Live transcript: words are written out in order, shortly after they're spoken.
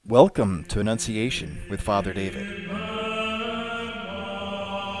Welcome to Annunciation with Father David.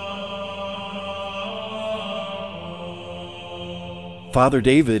 Father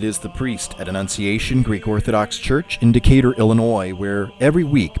David is the priest at Annunciation Greek Orthodox Church in Decatur, Illinois, where every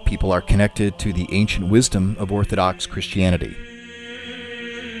week people are connected to the ancient wisdom of Orthodox Christianity.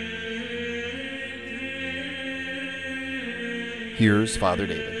 Here's Father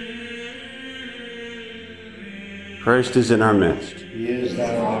David. Christ is in our midst. He is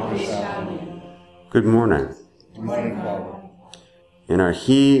that ever shall be. Good morning. Good morning, Father. En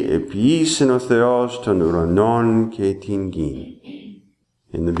archi epiisen o theos ton uranon ke tingin.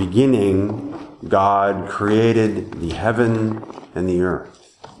 In the beginning, God created the heaven and the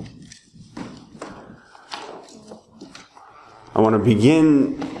earth. I want to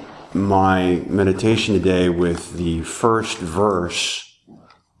begin my meditation today with the first verse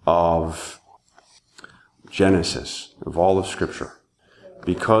of Genesis, of all of Scripture,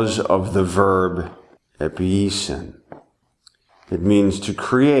 because of the verb epiisen. It means to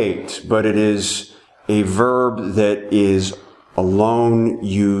create, but it is a verb that is alone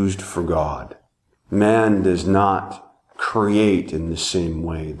used for God. Man does not create in the same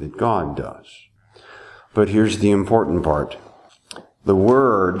way that God does. But here's the important part. The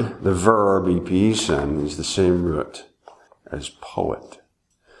word, the verb epiisen, is the same root as poet.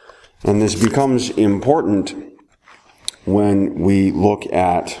 And this becomes important when we look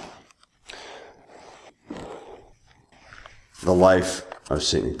at the life of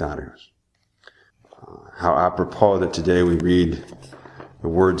St. Ignatius. How apropos that today we read the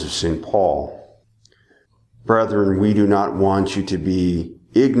words of St. Paul. Brethren, we do not want you to be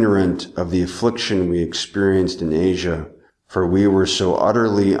ignorant of the affliction we experienced in Asia, for we were so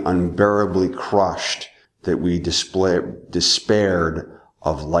utterly unbearably crushed that we despaired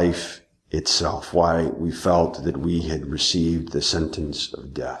of life itself. Why? We felt that we had received the sentence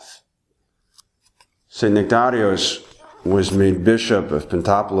of death. St. Ignatius was made bishop of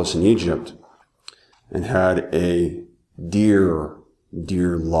Pentapolis in Egypt and had a dear,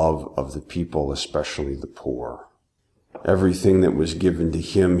 dear love of the people, especially the poor. Everything that was given to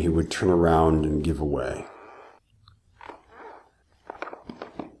him, he would turn around and give away.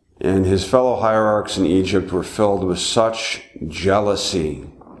 And his fellow hierarchs in Egypt were filled with such jealousy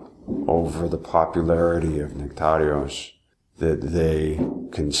over the popularity of Nectarios that they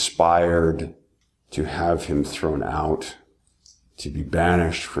conspired to have him thrown out, to be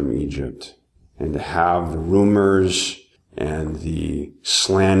banished from Egypt, and to have the rumors and the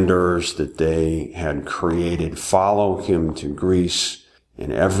slanders that they had created follow him to Greece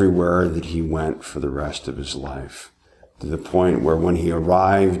and everywhere that he went for the rest of his life, to the point where when he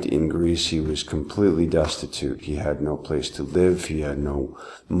arrived in Greece, he was completely destitute. He had no place to live. He had no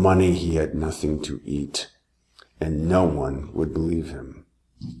money. He had nothing to eat. And no one would believe him.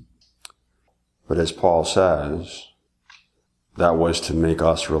 But as Paul says, that was to make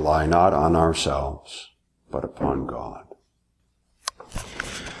us rely not on ourselves, but upon God.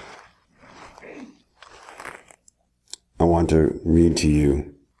 I want to read to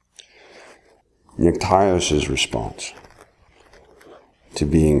you Nectarius' response to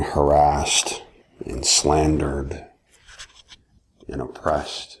being harassed and slandered and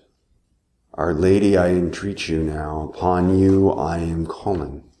oppressed. Our Lady, I entreat you now, upon you I am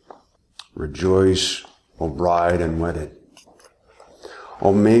calling. Rejoice, O bride unwedded.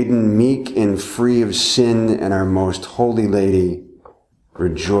 O maiden meek and free of sin, and our most holy Lady,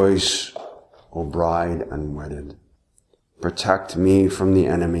 rejoice, O bride unwedded. Protect me from the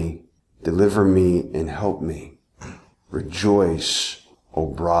enemy, deliver me and help me. Rejoice, O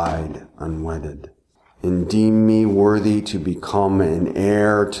bride unwedded, and deem me worthy to become an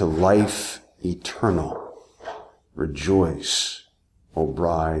heir to life eternal. Rejoice, O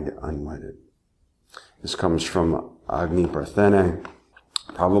bride unwedded. This comes from Agni Parthene,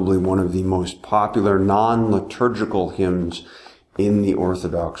 probably one of the most popular non-liturgical hymns in the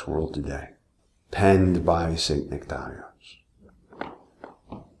Orthodox world today, penned by St. Nectarius.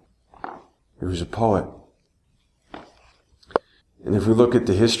 He was a poet. And if we look at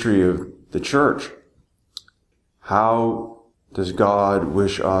the history of the church, how does God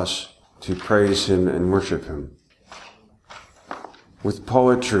wish us to praise him and worship him? With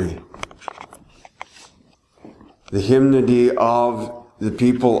poetry. The hymnody of the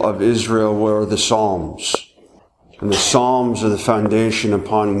people of Israel were the Psalms. And the Psalms are the foundation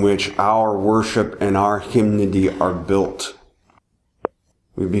upon which our worship and our hymnody are built.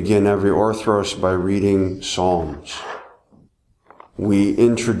 We begin every Orthros by reading Psalms. We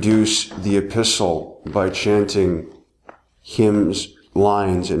introduce the epistle by chanting hymns,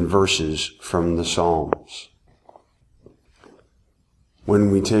 lines, and verses from the Psalms. When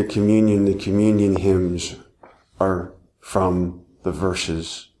we take communion, the communion hymns are from the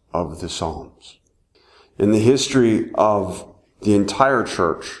verses of the Psalms. In the history of the entire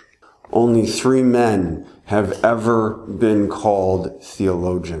church, only 3 men have ever been called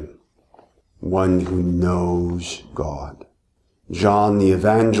theologian. One who knows God. John the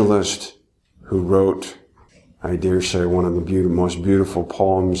Evangelist, who wrote, I dare say, one of the most beautiful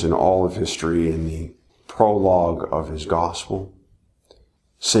poems in all of history in the prologue of his gospel.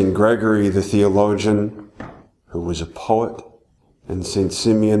 St. Gregory the theologian, who was a poet, and St.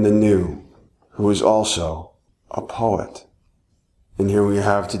 Simeon the New, who was also a poet. And here we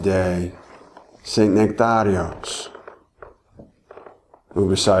have today St. Nectarios, who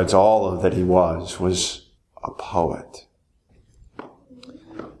besides all of that he was a poet.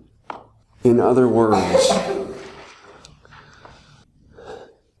 In other words,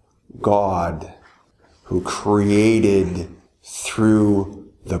 God, who created through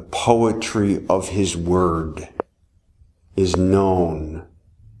the poetry of his word, is known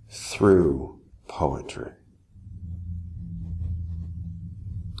through poetry.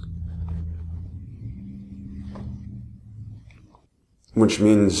 Which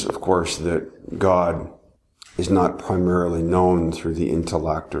means, of course, that God is not primarily known through the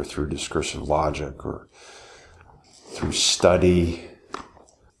intellect or through discursive logic or through study,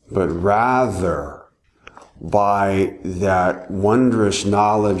 but rather by that wondrous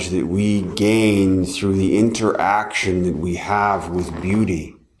knowledge that we gain through the interaction that we have with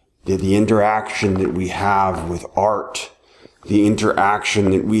beauty, the interaction that we have with art, the interaction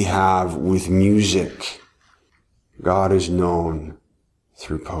that we have with music. God is known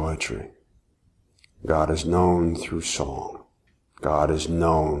through poetry. God is known through song. God is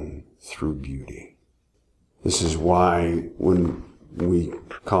known through beauty. This is why when we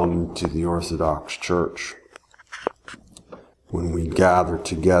come to the Orthodox Church, when we gather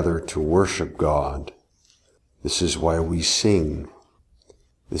together to worship God, this is why we sing.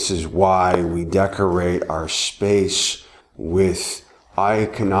 This is why we decorate our space with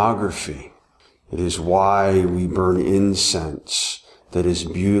iconography. It is why we burn incense that is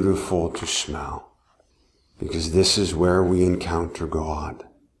beautiful to smell. Because this is where we encounter God.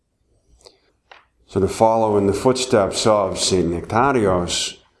 So to follow in the footsteps of St.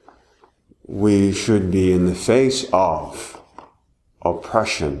 Nectarios, we should be in the face of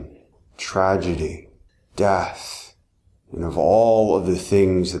oppression, tragedy, death, and of all of the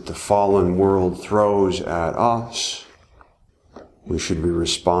things that the fallen world throws at us, we should be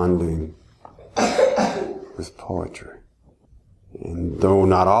responding with poetry. And though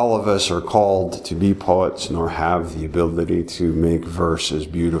not all of us are called to be poets, nor have the ability to make verse as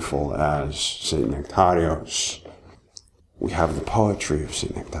beautiful as St. Nectarios, we have the poetry of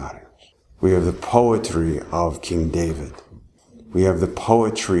St. Nectarios. We have the poetry of King David. We have the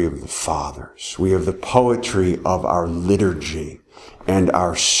poetry of the fathers. We have the poetry of our liturgy and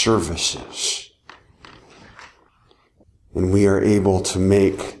our services. And we are able to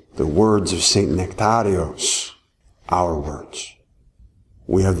make the words of St. Nectarios our words.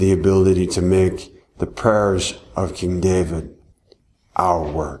 We have the ability to make the prayers of King David our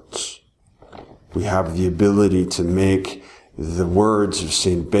words. We have the ability to make the words of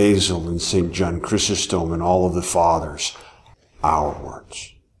St. Basil and St. John Chrysostom and all of the fathers our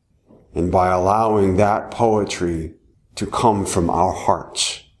words. And by allowing that poetry to come from our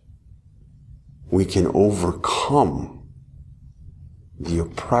hearts, we can overcome the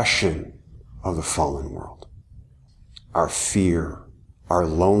oppression of the fallen world. Our fear, our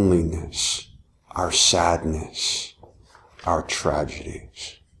loneliness, our sadness, our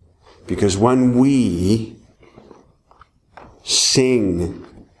tragedies. Because when we sing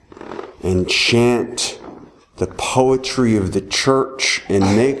and chant the poetry of the church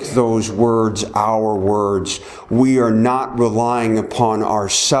and make those words our words, we are not relying upon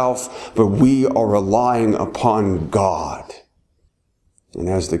ourselves, but we are relying upon God. And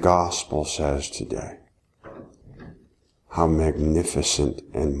as the gospel says today, how magnificent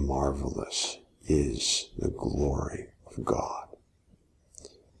and marvelous is the glory of God.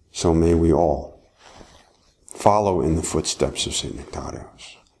 So may we all follow in the footsteps of St.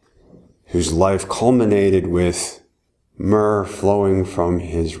 Nectarios, whose life culminated with myrrh flowing from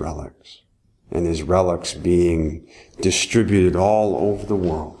his relics, and his relics being distributed all over the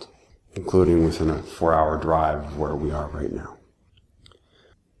world, including within a 4-hour drive of where we are right now.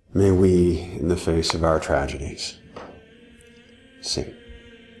 May we, in the face of our tragedies, sing.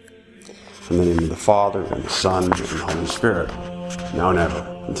 In the name of the Father, and the Son, and the Holy Spirit, now and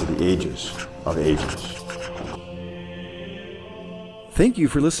ever, into the ages of ages. Thank you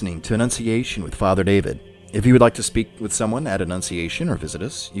for listening to Annunciation with Father David. If you would like to speak with someone at Annunciation or visit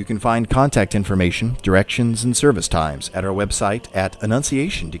us, you can find contact information, directions, and service times at our website at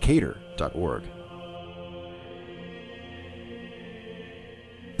annunciationdecatur.org.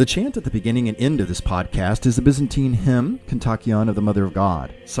 The chant at the beginning and end of this podcast is the Byzantine hymn, Kontakion of the Mother of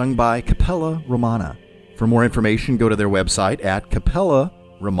God, sung by Capella Romana. For more information, go to their website at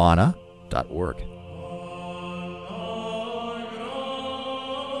capellaromana.org.